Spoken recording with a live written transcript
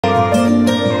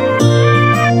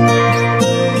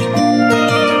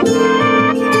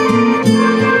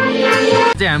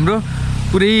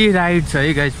पुरै राइड छ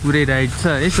है गाइस, पुरै राइड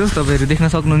छ है। सो तपाईहरु देख्न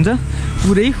सक्नुहुन्छ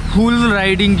पुरै फुल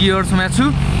राइडिङ गियर्समा छु।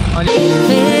 अनि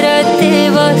फेरते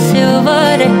बस्यो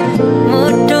बरे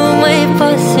मुटुमै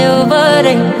पस्यो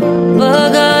बरे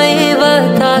बगाई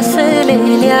बतासले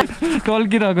ल्या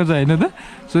टल्किरहेको छ हैन त।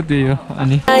 सो त्यही हो।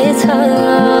 अनि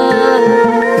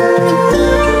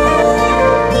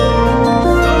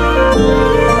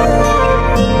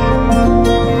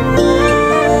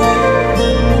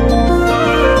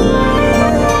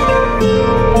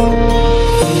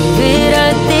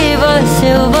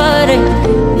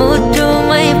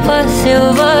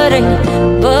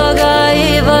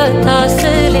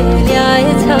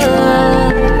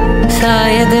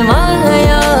शायद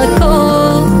मायाको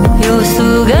यो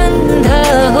सुगन्ध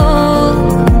हो।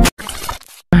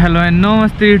 हेलो एन्ड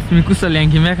नमस्ते, it's me Kushal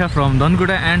याङ्खिम Yakkha from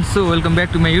Dhankuta and so welcome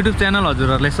back to my YouTube channel.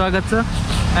 हजुरहरूलाई स्वागत छ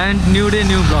and new day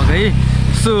new blog है।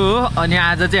 सो अनि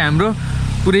आज चाहिँ हाम्रो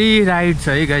पुरै राइड छ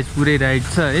है गाइस, पुरै राइड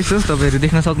छ है। सो तपाईहरु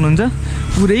देख्न सक्नुहुन्छ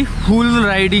पुरै फुल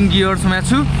राइडिङ गियर्समा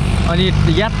छु। अनि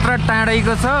यात्रा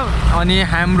टाढैको छ। अनि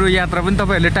हाम्रो यात्रा पनि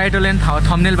तपाईहरुले टाइटल एन्ड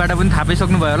थम्बनेलबाट पनि थाहा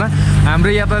पाइसक्नुभयो होला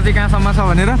हाम्रो यात्रा चाहिँ कहाँसम्म छ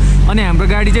भनेर। अनि हाम्रो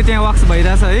गाडी चाहिँ त्यहाँ वाक्स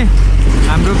भइरहेछ है,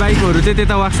 हाम्रो बाइकहरु चाहिँ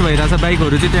त्यता वाक्स भइरहेछ,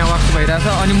 बाइकहरु चाहिँ त्यहाँ वाक्स भइरहेछ।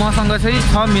 अनि मसँग चाहिँ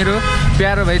छ मेरो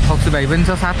प्यारो भाइ थक्सु भाइ पनि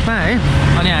छ साथमा है।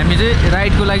 अनि हामी चाहिँ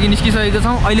राइडको लागि निस्किसकेको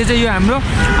छौँ। अहिले चाहिँ यो हाम्रो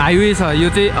हाइवे छ, यो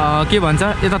चाहिँ के भन्छ,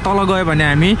 यता तल गयो भने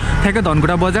हामी ठ्याक्कै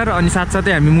धनकुटा बजार अनि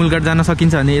साथसाथै हामी मूलघाट जान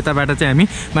सकिन्छ। अनि यताबाट चाहिँ हामी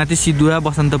माथि सिद्धुवा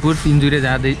बसन्तपुर तिनजुरे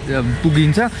जाँदै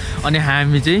पुगिन्छ। अनि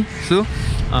हामी चाहिँ सो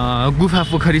गुफा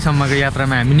पोखरीसम्मको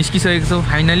यात्रामा हामी निस्किसकेको छौँ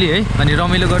फाइनली है। अनि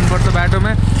रमाइलो गर्नुपर्छ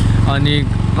बाटोमा। अनि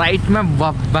राइडमा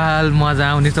बब्बाल मजा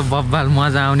आउनेछ, बब्बाल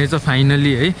मजा आउनेछ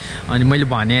फाइनली है। अनि मैले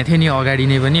भनेको थिएँ नि अगाडि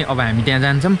नै पनि, अब हामी त्यहाँ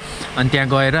जान्छौँ। अनि त्यहाँ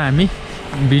गएर हामी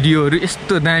भिडियोहरू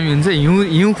यस्तो दामी हुन्छ।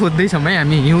 हिउँ खोज्दैछौँ है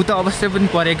हामी, हिउँ त अवश्य पनि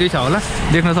परेकै छ होला,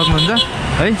 देख्न सक्नुहुन्छ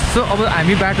है। सो अब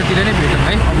हामी बाटोतिर नै भेटौँ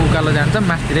है, अब उकालो जान्छौँ,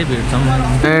 मासतिरै भेट्छौँ।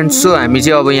 एन्ड सो हामी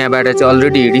चाहिँ अब यहाँबाट चाहिँ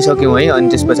अलरेडी हिँडिसक्यौँ है। अनि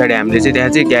त्यस पछाडि हामीले चाहिँ त्यहाँ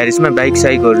चाहिँ ग्यारेजमा बाइक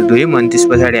साइकहरू धोयौँ। अनि त्यस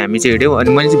पछाडि हामी चाहिँ हिँड्यौँ। अनि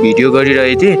मैले चाहिँ भिडियो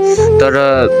गरिरहेको थिएँ, तर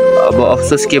अब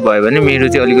अफसोस के भयो भने मेरो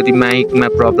चाहिँ अलिकति माइकमा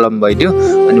प्रब्लम भइदियो।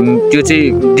 अनि त्यो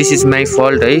चाहिँ दिस इज माई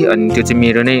फल्ट है। अनि त्यो चाहिँ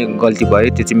मेरो नै गल्ती भयो,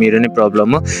 त्यो चाहिँ मेरो नै प्रब्लम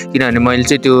हो। किनभने मैले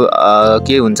चाहिँ त्यो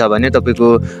के हुन्छ भने तपाईँको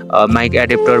माइक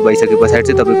एडेप्टर भइसके पछाडि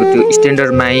चाहिँ तपाईँको त्यो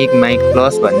स्ट्यान्डर्ड माइक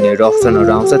प्लस भन्नेहरू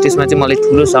अप्सनहरू आउँछ। त्यसमा चाहिँ मलाई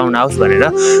ठुलो साउन्ड आओस् भनेर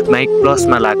माइक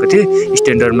प्लसमा लगाएको थिएँ,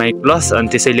 स्ट्यान्डर्ड माइक प्लस। अनि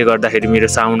त्यसैले गर्दाखेरि मेरो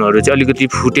साउन्डहरू चाहिँ अलिकति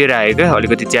फुटेर आयो क्या,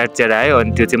 अलिकति च्याट आयो।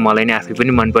 अनि त्यो चाहिँ मलाई नै आफै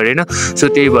पनि मन परेन। सो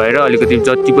त्यही भएर अलिकति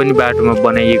जति पनि बाटोमा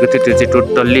बनाइएको थियो त्यो चाहिँ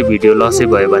टोटल्ली भिडियो लसै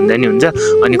भयो भन्दा नि हुन्छ।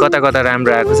 अनि कता कता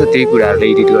राम्रो आएको छ त्यही कुराहरूलाई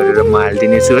एडिट गरेर म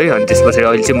हालिदिनेछु है। अनि त्यस पछाडि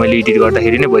अहिले चाहिँ मैले एडिट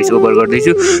गर्दाखेरि नै भोइस ओभर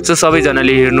गर्दैछु। सो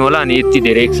सबैजनाले हेर्नु होला। अनि यति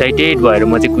धेरै एक्साइटेड भएर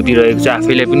म चाहिँ कुदिरहेको छु,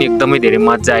 आफैलाई पनि एकदमै धेरै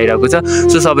मजा आइरहेको छ।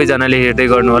 सो सबैजनाले हेर्दै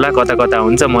गर्नु होला, कता कता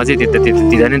हुन्छ म चाहिँ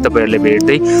त्यतातिर नै तपाईँहरूले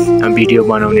भेट्दै भिडियो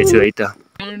बनाउने छु है त।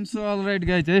 एन्ड सो अलराइट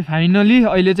गाइज है, फाइनली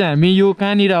अहिले चाहिँ हामी यो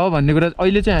कहाँनिर हो भन्ने कुरा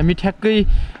अहिले चाहिँ हामी ठ्याक्कै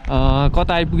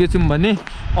कता आइपुगेछौँ भने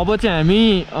अब चाहिँ हामी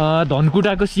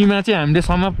धनकुटाको सीमा चाहिँ हामीले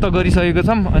समाप्त गरिसकेको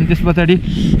छौँ। अनि त्यस पछाडि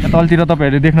तलतिर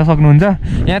तपाईँहरूले देख्न सक्नुहुन्छ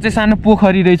यहाँ चाहिँ सानो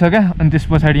पोखरी रहेछ क्या। अनि त्यस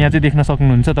पछाडि यहाँ चाहिँ देख्न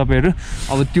सक्नुहुन्छ तपाईँहरू।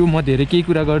 अब त्यो म धेरै केही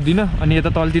कुरा गर्दिनँ। अनि यता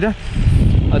तलतिर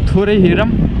थोरै हेरौँ।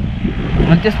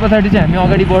 अनि त्यस पछाडि चाहिँ हामी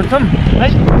अगाडि बढ्छौँ है।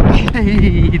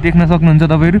 देख्न सक्नुहुन्छ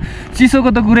तपाईँहरू, चिसोको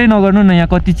त कुरै नगर्नु न, यहाँ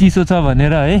कति चिसो छ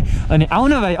भनेर है। अनि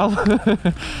आउन भाइ, अब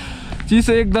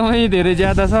चिसो एकदमै धेरै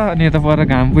ज्यादा छ। अनि यता पर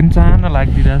घाम पनि सानो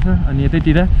लागिदिरहेछ। अनि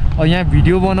यतैतिर अब यहाँ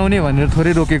भिडियो बनाउने भनेर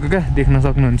थोरै रोकेको क्या, देख्न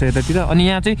सक्नुहुन्छ यतातिर। अनि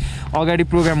यहाँ चाहिँ अगाडि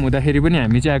प्रोग्राम हुँदाखेरि पनि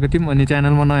हामी चाहिँ आएको थियौँ। अनि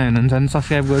च्यानलमा नयाँ हुनुहुन्छ भने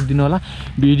सब्सक्राइब गरिदिनु होला।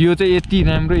 भिडियो चाहिँ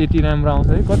यति राम्रो आउँछ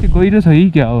है। कति गहिरो छ है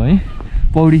क्या हो है,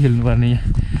 पौडी खेल्नुपर्ने, यहाँ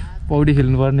पौडी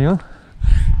खेल्नुपर्ने हो।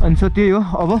 अनि सो त्यही हो।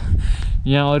 अब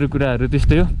यहाँ अरू कुराहरू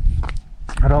त्यस्तै हो,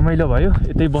 रमाइलो भयो।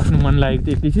 यतै बस्नु मन लागेको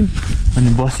थियो एकैछिन, अनि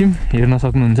बस्यौँ। हेर्न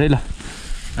सक्नुहुन्छ है ल,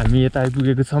 हामी यता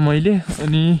आइपुगेको छ मैले।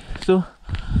 अनि सो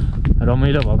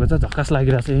रमाइलो भएको छ, झक्कास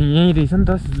लागिरहेको छ। यहीँ रहेछ नि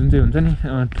त जुन चाहिँ हुन्छ नि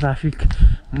ट्राफिक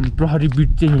प्रहरी बिट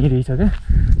चाहिँ यहीँ रहेछ क्या,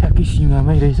 ठ्याक्कै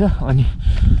सीमामै रहेछ। अनि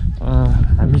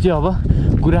हामी चाहिँ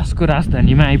अब गुराँसको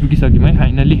राजधानीमा आइपुगिसक्यौँ है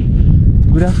फाइनली।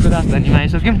 गुराँसको राजधानीमा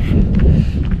आइसक्यौँ।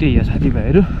 त्यही हो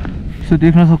साथीभाइहरू। सो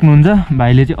देख्न सक्नुहुन्छ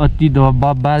भाइले चाहिँ अति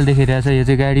बब्बाल देखिरहेछ यो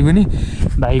चाहिँ गाडी पनि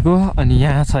भाइको। अनि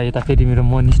यहाँ छ यता फेरि मेरो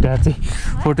मनी स्टार चाहिँ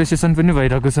फोटो सेसन पनि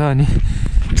भइरहेको छ। अनि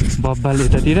बब्बाल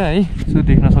यतातिर है। सो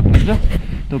देख्न सक्नुहुन्छ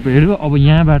तपाईँहरू। अब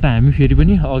यहाँबाट हामी फेरि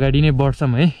पनि अगाडि नै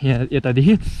बढ्छौँ है यहाँ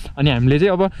यतादेखि। अनि हामीले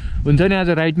चाहिँ अब हुन्छ नि आज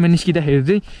राइडमा निस्किँदाखेरि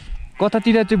चाहिँ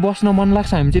कतातिर चाहिँ बस्न मन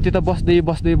लाग्छ हामी चाहिँ त्यता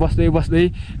बस्दै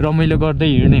रमाइलो गर्दै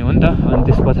हिँड्ने हो नि त। अनि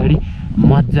त्यस पछाडि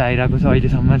मजा आइरहेको छ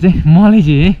अहिलेसम्म चाहिँ मलाई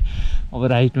चाहिँ अब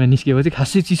राइटमा निस्केपछि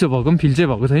खासै चिसो भएको पनि फिल चाहिँ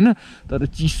भएको छैन। तर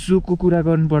चिसोको कुरा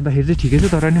गर्नु पर्दाखेरि चाहिँ ठिकै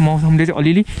छ, तर नि मौसमले चाहिँ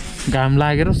अलिअलि घाम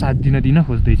लागेर साथ दिन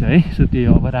खोज्दैछ है। सो त्यही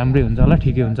अब राम्रै हुन्छ होला,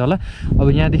 ठिकै हुन्छ होला। अब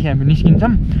यहाँदेखि हामी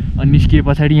निस्किन्छौँ, अनि निस्किए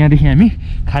पछाडि यहाँदेखि हामी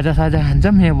खाजासाजा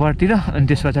खान्छौँ यहाँबारतिर, अनि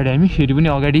त्यस पछाडि हामी फेरि पनि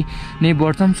अगाडि नै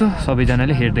बढ्छौँ। सो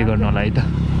सबैजनाले हेर्दै गर्नु होला है त।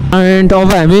 एन्ड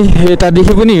अब हामी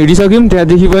यतादेखि पनि हिँडिसक्यौँ,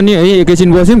 त्यहाँदेखि पनि है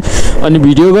एकैछिन बस्यौँ, अनि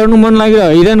भिडियो गर्नु मन लागेर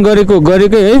हैरान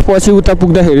गरेकै है। पछि उता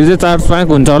पुग्दाखेरि चाहिँ चार्ज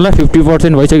पाएको हुन्छ होला,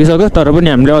 50% भइसकिसक्यो। तर पनि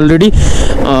हामीले अलरेडी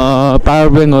पावर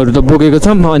ब्याङ्कहरू त बोकेको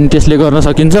छौँ, अनि त्यसले गर्न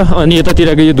सकिन्छ। अनि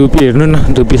यतातिरको यो धुपी हेर्नु न,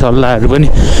 धुपी सल्लाहहरू पनि।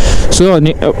 सो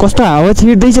अनि कस्तो हावा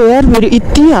छिर्दैछ यार, फेरि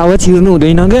यति हावा छिर्नु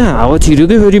हुँदैन क्या, हावा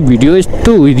छिर्योकै फेरि भिडियो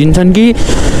यस्तो होइदिन्छन् कि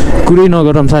कुरै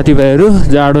नगरौँ साथीभाइहरू।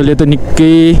 जाडोले त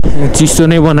निकै चिसो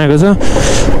नै बनाएको छ।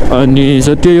 अनि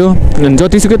सो त्यही हो,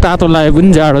 जतिसुकै तातो लागे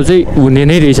पनि जाडो चाहिँ हुने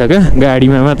नै रहेछ क्या,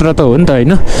 गाडीमा मात्र त हो नि त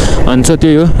होइन। अनि सो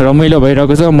त्यही हो, रमाइलो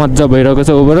भइरहेको छ, मजा भइरहेको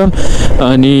छ ओभरअल।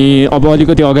 अनि अब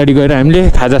अलिकति अगाडि गएर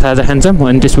हामीले खाजासाजा खान्छौँ,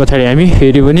 अनि त्यस पछाडि हामी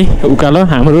फेरि पनि उकालो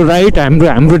हाम्रो राइट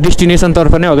हाम्रो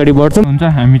डेस्टिनेसनतर्फ नै अगाडि बढ्छौँ। हुन्छ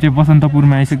हामी चाहिँ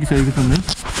बसन्तपुरमा आइसकिसकेको छौँ है।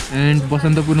 एन्ड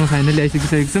बसन्तपुरमा फाइनली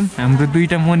आइसकिसकेको छौँ, हाम्रो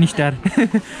दुईवटा मोनिस्टार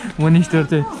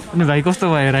चाहिँ। अनि भाइ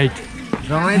कस्तो भयो राइड?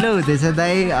 रमाइलो हुँदैछ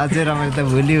दाइ, अझै रमाइलो त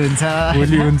भोलि हुन्छ।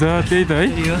 त्यही त है।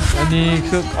 अनि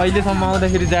अहिलेसम्म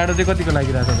आउँदाखेरि जाडो चाहिँ कतिको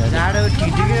लागिरहेको छ? जाडो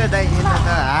ठिकै हो दाइ,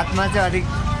 हातमा चाहिँ अलिक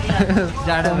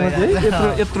जाडो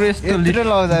यत्रो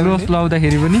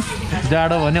लाउँदाखेरि पनि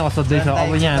जाडो भने असह्य छ।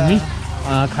 अब यहाँ हामी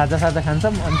खाजासाजा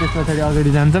खान्छौँ, अनि त्यस पछाडि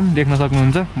अगाडि जान्छौँ, देख्न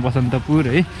सक्नुहुन्छ बसन्तपुर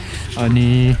है।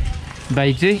 अनि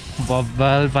बाइक चाहिँ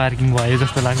बब्बाल पार्किङ भयो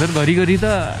जस्तो लाग्छ, घरिघरि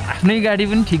त आफ्नै गाडी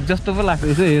पनि ठिक जस्तो पो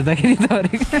लाग्दैछ हेर्दाखेरि त।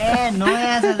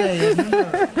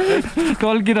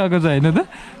 टल्किरहेको छ होइन त।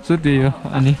 सो त्यही हो।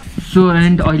 अनि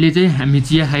एन्ड अहिले चाहिँ हामी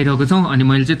चिया खाइरहेको छौँ, अनि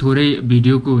मैले चाहिँ थोरै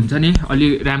भिडियोको हुन्छ नि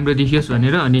अलि राम्रो देखियोस्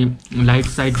भनेर अनि लाइट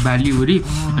साइड बालीवरी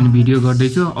अनि भिडियो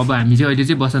गर्दैछु। अब हामी चाहिँ अहिले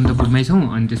चाहिँ बसन्तपुरमै छौँ,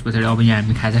 अनि त्यस पछाडि अब यहाँ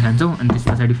हामी खाजा खान्छौँ, अनि त्यस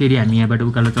पछाडि फेरि हामी यहाँबाट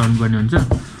उकालो चढ्नुपर्ने हुन्छ।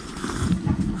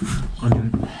 अनि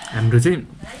हाम्रो चाहिँ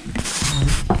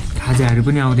खाजाहरू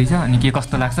पनि आउँदैछ, अनि के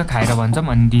कस्तो लाग्छ खाएर भन्छौँ,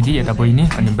 अनि दिदी यता बहिनी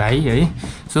अनि भाइ है।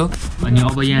 सो अनि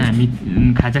अब यहाँ हामी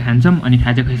खाजा खान्छौँ, अनि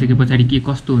खाजा खाइसके पछाडि के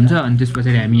कस्तो हुन्छ, अनि त्यस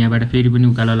पछाडि हामी यहाँबाट फेरि पनि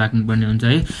उकालो लाग्नुपर्ने हुन्छ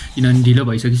है। किनभने ढिलो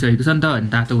भइसकिसकेको छ नि त, अनि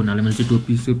तातो हुनाले मैले चाहिँ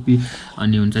टोपी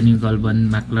अनि हुन्छ नि गलबन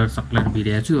माक्लर सक्लर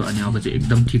भिरेको छु। अनि अब चाहिँ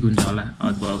एकदम ठिक हुन्छ होला,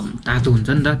 अब तातो हुन्छ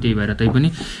नि त, त्यही भएर तै पनि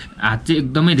हात चाहिँ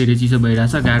एकदमै धेरै चिसो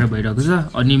भइरहेछ, गाह्रो भइरहेको छ।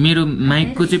 अनि मेरो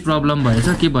माइकको चाहिँ प्रब्लम भएछ,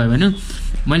 के भयो भने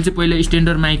मैले चाहिँ पहिला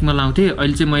स्ट्यान्डर्ड माइकमा लाउँथेँ,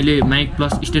 अहिले चाहिँ मैले mic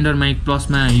plus standard mic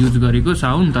प्लसमा use गरेको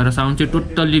साउन्ड, तर साउन्ड चाहिँ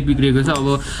टोटल्ली बिग्रेको छ।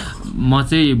 अब म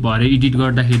चाहिँ भरे एडिट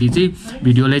गर्दाखेरि चाहिँ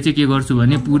भिडियोलाई चाहिँ के गर्छु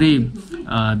भने पुरै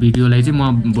भिडियोलाई चाहिँ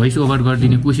म भोइस ओभर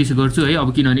गरिदिने कोसिस गर्छु है। अब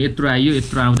किनभने यत्रो आयो,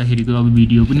 यत्रो आउँदाखेरिको अब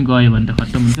भिडियो पनि गयो भने त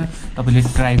खत्तम हुन्छ। तपाईँले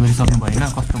ट्राई गरिसक्नु भएन,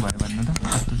 कस्तो भयो भन्नु त?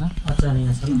 कस्तो छ?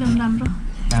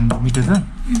 राम्रो मिठो छ।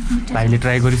 भाइले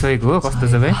ट्राई गरिसकेको हो, कस्तो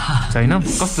छ भाइ? छैन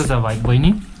कस्तो छ भाइ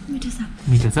बहिनी?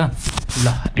 मिठो छ ल,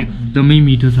 एकदमै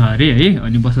मिठो छ अरे है।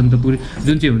 अनि बसन्तपुर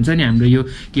जुन चाहिँ हुन्छ नि हाम्रो यो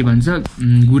के भन्छ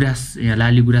गुराँस, यहाँ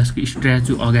लाली गुराँसको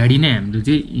स्ट्याचु अगाडि नै हाम्रो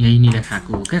चाहिँ यहीँनिर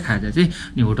खाएको हो क्या खाजा चाहिँ।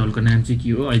 अनि होटलको नाम चाहिँ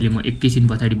के हो अहिले म एकैछिन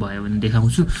पछाडि भयो भने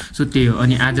देखाउँछु। सो त्यही हो।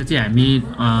 अनि आज चाहिँ हामी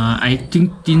आई थिङ्क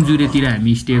तिनजुरेतिर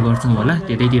हामी स्टे गर्छौँ होला,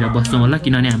 त्यतैतिर बस्छौँ होला,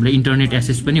 किनभने हामीलाई इन्टरनेट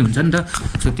एक्सेस पनि हुन्छ नि त।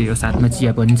 सो त्यही हो, साथमा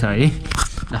चिया पनि छ है।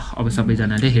 ल अब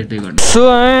सबैजनाले हेर्दै गर्नु। सो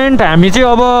एन्ड हामी चाहिँ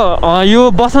अब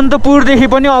यो बसन्तपुरदेखि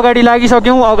पनि अगाडि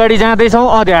लागिसक्यौँ, अगाडि जाँदैछौँ,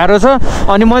 अँध्यारो छ।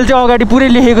 अनि मैले चाहिँ अगाडि पुरै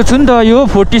लेखेको छु नि त यो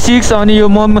 46, अनि यो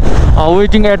मम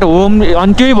वेटिङ एट होम,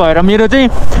 अनि त्यही भएर मेरो चाहिँ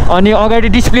अनि अगाडि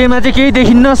डिस्प्लेमा चाहिँ केही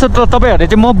देखिन्न। सो तपाईँहरूले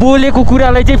चाहिँ म बोलेको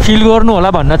कुरालाई चाहिँ फिल गर्नु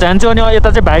होला भन्न चाहन्छु। अनि यता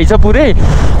चाहिँ भाइ छ पुरै,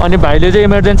 अनि भाइले चाहिँ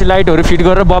इमर्जेन्सी लाइटहरू फिट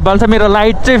गरेर बब्बाल छ। मेरो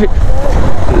लाइट चाहिँ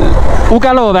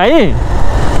उकालो हो भाइ।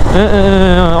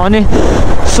 अनि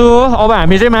सो अब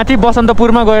हामी चाहिँ माथि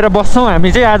बसन्तपुरमा गएर बस्छौँ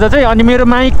हामी चाहिँ आज चाहिँ। अनि मेरो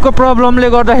माइकको प्रब्लमले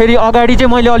गर्दाखेरि अगाडि चाहिँ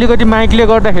मैले अलिकति माइकले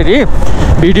गर्दाखेरि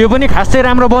भिडियो पनि खासै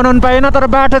राम्रो बनाउनु पाएन, तर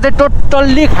बाटो चाहिँ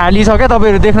टोटल्ली खाली छ क्या,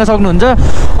 तपाईँहरू देख्न सक्नुहुन्छ।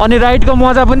 अनि राइडको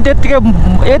मजा पनि त्यत्तिकै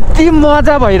यति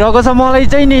मजा भइरहेको छ मलाई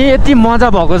चाहिँ नि, यति मजा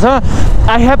भएको छ,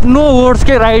 आई हेभ नो वर्ड्स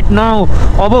के राइट नाउ।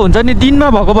 अब हुन्छ नि दिनमा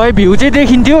भएको भए भ्यू चाहिँ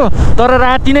देखिन्थ्यो, तर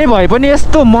राति नै भए पनि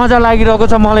यस्तो मजा लागिरहेको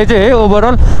छ मलाई चाहिँ है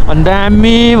ओभरअल, अनि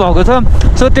दामी भएको छ।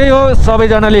 सो त्यही हो,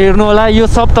 सबैजनाले हेर्नु होला, यो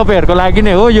सब तपाईँहरूको लागि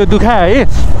नै हो यो दुखा है।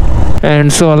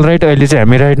 एन्ड सो अल राइट, अहिले चाहिँ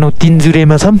हामी राइट नाउ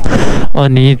तिनजुरेमा छौँ।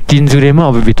 अनि तिनजुरेमा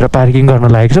अब भित्र पार्किङ गर्न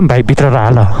लागेको छौँ। भाइ भित्र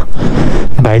हाल,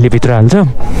 भाइले भित्र हाल्छ।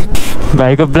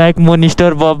 भाइको ब्ल्याक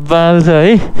मोनिस्टर बब्बाल छ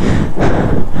है।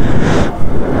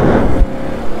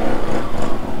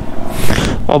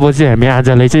 अब चाहिँ हामी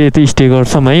आजलाई चाहिँ यतै स्टे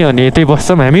गर्छौँ है, अनि यतै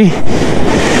बस्छौँ हामी।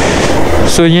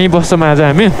 सो यहीँ बस्छौँ आज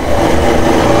हामी।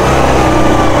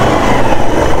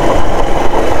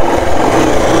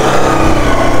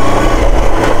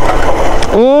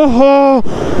 ओहो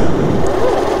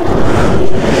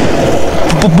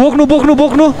बोक्नु बोक्नु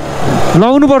बोक्नु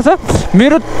लाउनुपर्छ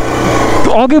मेरो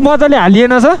अघि मजाले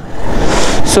हालिएन छ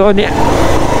सो अनि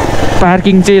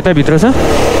पार्किङ चाहिँ यताभित्र छ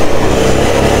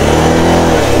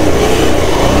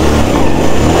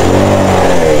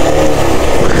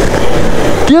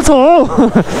के छ हो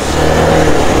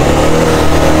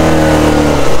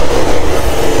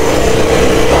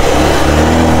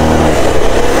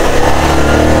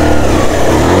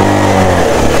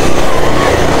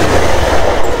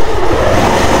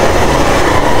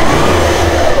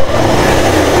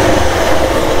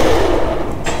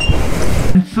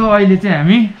सो अहिले चाहिँ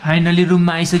हामी फाइनली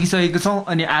रुममा आइसकिसकेको छौँ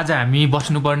अनि आज हामी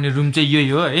बस्नुपर्ने रुम चाहिँ यही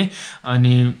हो है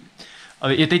अनि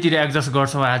अब यतैतिर एडजस्ट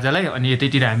गर्छौँ आजलाई अनि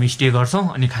यतैतिर हामी स्टे गर्छौँ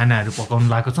अनि खानाहरू पकाउनु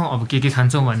लगाएको छौँ अब के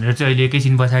खान्छौँ भनेर चाहिँ अहिले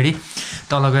एकैछिन पछाडि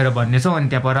तल गएर भन्नेछौँ अनि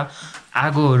त्यहाँ पर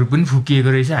आगोहरू पनि फुकिएको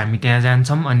रहेछ हामी त्यहाँ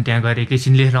जान्छौँ अनि त्यहाँ गएर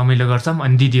एकैछिनले रमाइलो गर्छौँ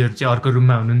अनि दिदीहरू चाहिँ अर्को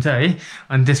रुममा हुनुहुन्छ है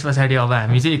अनि त्यस पछाडि अब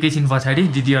हामी चाहिँ एकैछिन पछाडि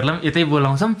दिदीहरूलाई पनि यतै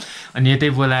बोलाउँछौँ अनि यतै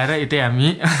बोलाएर यतै हामी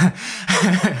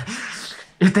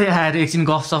यतै आएर एकछिन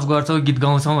गफसफ गर्छौँ गीत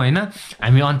गाउँछौँ होइन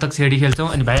हामी अन्तक्षरी खेल्छौँ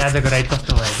अनि भाइ आजको राइड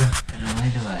कस्तो भयो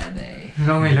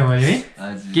रमाइलो भयो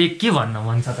है के भन्न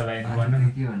मन छ तपाईँ भन्नु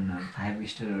के भन्नु 5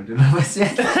 स्टार होटलमा बस्यो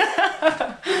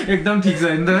एकदम ठिक छ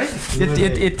नि त है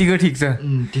यतिको ठिक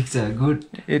छ गुड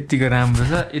यतिको राम्रो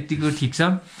छ यतिको ठिक छ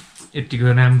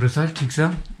यतिको राम्रो छ ठिक छ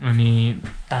अनि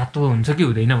तातो हुन्छ कि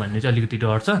हुँदैन भन्ने चाहिँ अलिकति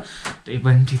डर छ त्यही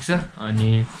पनि ठिक छ अनि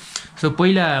सो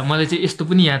पहिला मलाई चाहिँ यस्तो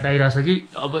पनि याद आइरहेछ कि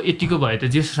अब यतिको भए त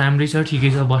जेस राम्रै छ ठिकै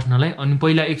छ बस्नलाई अनि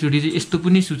पहिला एकचोटि चाहिँ यस्तो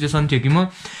पनि सिचुएसन थियो कि म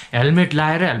हेलमेट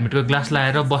लाएर हेलमेटको ग्लास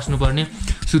लाएर बस्नुपर्ने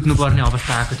सुत्नुपर्ने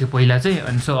अवस्था आएको थियो पहिला चाहिँ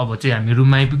अनि सो अब चाहिँ हामी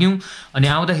रुममा आइपुग्यौँ अनि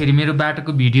आउँदाखेरि मेरो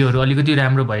बाटोको भिडियोहरू अलिकति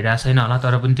राम्रो भइरहेको छैन होला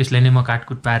तर पनि त्यसलाई नै म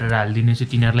काटकुट पारेर हालिदिनेछु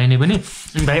तिनीहरूलाई नै पनि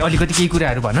भाइ अलिकति केही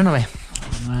कुराहरू भन न भाइ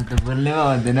मलाई त बोल्नै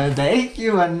आउँदैन दाइ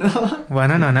के भन्नु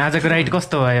भन न आजको राइड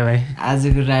कस्तो भयो भाइ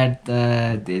आजको राइड त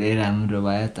धेरै राम्रो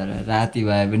भयो तर राति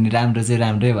भए पनि राम्रो चाहिँ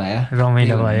राम्रै भयो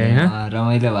रमाइलो भयो होइन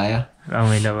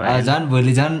रमाइलो भयो झन्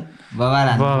भोलि झन् बबाल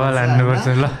हान्नुपर्छ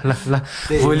ल ल ल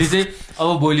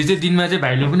भोलि चाहिँ दिनमा चाहिँ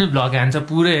भाइले पनि भ्लग हान्छ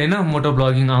पुरै होइन मोटो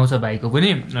भ्लगिङ आउँछ भाइको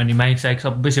पनि अनि माइक साइक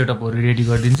सबै सेटअपहरू रेडी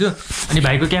गरिदिन्छु अनि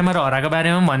भाइको क्यामेरा हराएको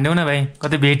बारेमा पनि भनिदेऊ न भाइ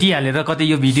कतै भेटिहालेर कतै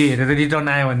यो भिडियो हेरेर रिटर्न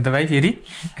आयो भने त भाइ फेरि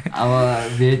अब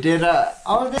भेटेर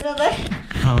आउँदैन भाइ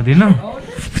आउँदैन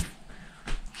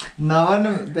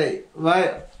नभन्नु भाइ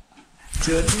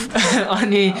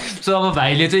अनि सो अब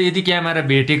भाइले चाहिँ यदि क्यामेरा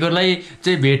भेटेको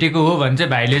हो भने चाहिँ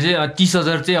भाइले चाहिँ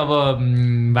 30,000 चाहिँ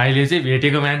अब भाइले चाहिँ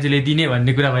भेटेको मान्छेले दिने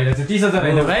भन्ने कुरा भइरहेछ 30,000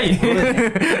 होइन भाइ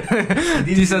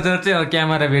 30,000 चाहिँ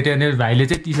क्यामेरा भेट्यो भने भाइले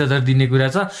चाहिँ 30,000 दिने कुरा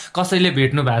छ कसैले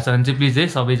भेट्नु भएको छ भने चाहिँ प्लिज है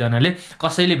सबैजनाले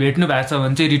कसैले भेट्नु भएको छ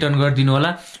भने चाहिँ रिटर्न गरिदिनु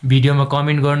होला भिडियोमा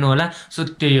कमेन्ट गर्नु होला सो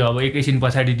त्यही हो अब एकैछिन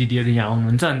पछाडि दिदीहरू यहाँ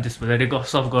आउनुहुन्छ अनि त्यस पछाडि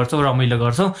गफसफ गर्छौँ रमाइलो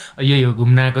गर्छौँ यही हो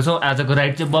घुम्न आएको छौँ आजको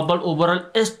राइड चाहिँ बब्बल ओभरअल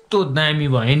यस्तो दामी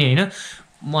भयो नि होइन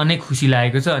मनै खुसी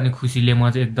लागेको छ अनि खुसीले म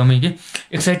चाहिँ एकदमै के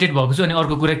एक्साइटेड भएको छु अनि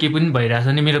अर्को कुरा के पनि भइरहेछ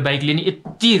नि मेरो बाइकले नि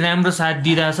यति राम्रो साथ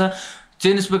दिइरहेछ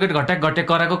चेन स्पोकेट घट्याक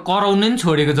कराउनु नि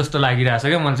छोडेको जस्तो लागिरहेछ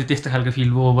क्या मलाई चाहिँ त्यस्तो खालको फिल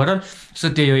भयो ओभरअल सो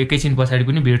त्यही हो एकैछिन पछाडि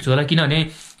पनि भेट्छु होला किनभने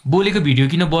बोलेको भिडियो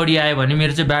किन बढी आयो भने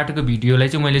मेरो चाहिँ बाटोको भिडियोलाई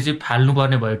चाहिँ मैले चाहिँ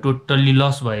फाल्नुपर्ने भयो टोटल्ली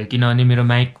लस भयो किनभने मेरो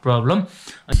माइक प्रब्लम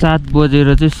 7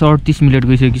 बजेर चाहिँ 37 मिनट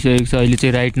गइसकिसकेको छ अहिले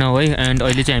चाहिँ राइट नाउ है एन्ड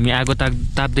अहिले चाहिँ हामी आगो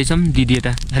ताप्दैछौँ दिदी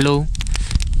यता हेलो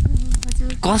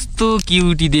कस्तो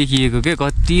क्युटी देखिएको क्या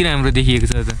कति राम्रो देखिएको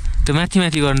छ त त्यो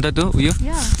माथि गर्नु त त्यो उयो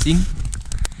सिङ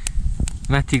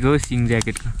माथिको सिङ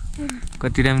ज्याकेटको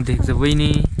कति राम्रो देखेको छ बहिनी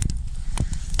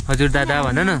हजुर दादा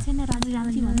भन न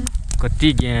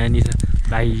कति ज्ञानी छ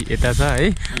भाइ यता छ है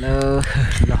ल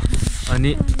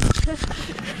अनि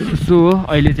सो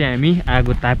अहिले चाहिँ हामी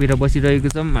आगो तापेर बसिरहेको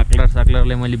छौँ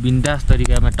माक्लरलाई मैले बिन्दास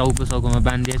तरिकामा टाउको साउकोमा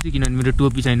बाँधिदिएको छु किनभने मेरो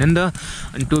टोपी छैन नि त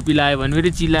अनि टोपी लगायो भने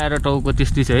फेरि चिलाएर टाउको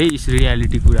त्यस्तै छ है इस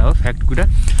रियालिटी कुरा हो फ्याक्ट कुरा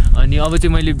अनि अब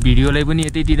चाहिँ मैले भिडियोलाई पनि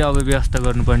यतैतिर अब व्यवस्था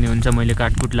गर्नुपर्ने हुन्छ मैले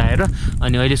काटकुट लाएर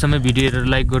अनि अहिलेसम्म भिडियो हेरेर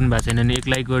लाइक गर्नु भएको छैन भने एक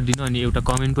लाइक गरिदिनु अनि एउटा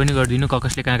कमेन्ट पनि गरिदिनु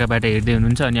कसले कहाँबाट हेर्दै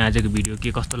हुनुहुन्छ अनि आजको भिडियो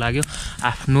के कस्तो लाग्यो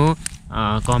आफ्नो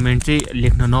कमेन्ट चाहिँ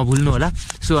लेख्न नभुल्नु होला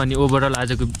सो अनि ओभरअल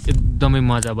आजको एकदमै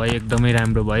मजा भयो एकदमै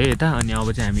राम्रो भयो यता अनि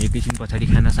अब चाहिँ हामी एकैछिन पछाडि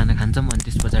खानासाना खान्छौँ अनि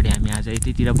त्यस पछाडि हामी आज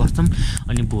यतैतिर बस्छौँ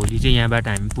अनि भोलि चाहिँ यहाँबाट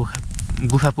हामी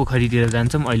गुफा पोखरीतिर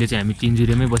जान्छौँ अहिले चाहिँ हामी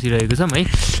तिनजुरेमै बसिरहेको छौँ है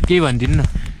केही भनिदिनु न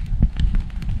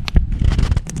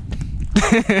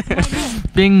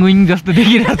पेङ्गुइन जस्तो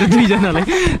देखिरहेको छ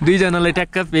दुईजनालाई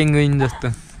ट्याक्क पेङ्गुइन जस्तो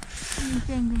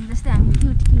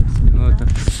हो त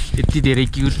यति धेरै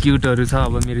क्युटहरू छ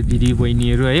अब मेरो दिदी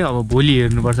बहिनीहरू है अब भोलि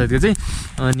हेर्नुपर्छ त्यो चाहिँ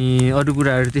अनि अरू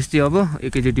कुराहरू त्यस्तै अब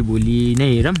एकैचोटि भोलि नै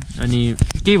हेरौँ अनि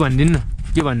केही भनिदिनु न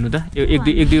के भन्नु त एक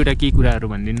दुईवटा केही कुराहरू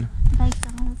भनिदिनु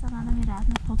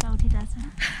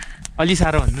अलि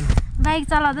साह्रो भन्नु न बाइक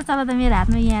चलाउँदा चलाउँदा मेरो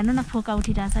हातमा यहाँ हेर्नु न फोका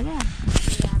उठिरहेछ क्या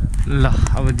ल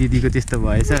अब दिदीको त्यस्तो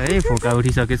भएछ है फोका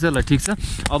उठिसकेछ ल ठिक छ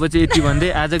अब चाहिँ यति भन्दै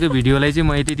आजको भिडियोलाई चाहिँ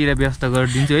म यतितिर व्यस्त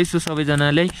गरिदिन्छु है सो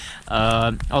सबैजनालाई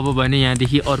अब भने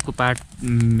यहाँदेखि अर्को पार्ट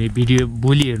भिडियो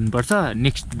भोलि हेर्नुपर्छ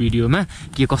नेक्स्ट भिडियोमा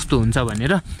के कस्तो हुन्छ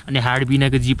भनेर अनि हार्ड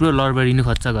बिनाको जिप्रो लडबडिनु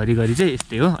खोज्छ घरिघरि चाहिँ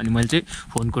यस्तै हो अनि मैले चाहिँ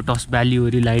फोनको टच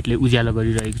भ्याल्युहरू लाइटले उज्यालो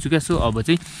गरिरहेको छु क्या सो अब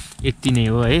चाहिँ यति नै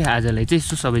हो है आजलाई चाहिँ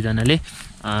सो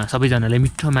सबैजनालाई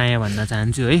मिठो माया भन्न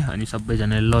चाहन्छु है अनि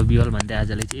सबैजनाले लभ यु अल भन्दै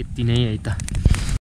आजलाई चाहिँ यति नै है त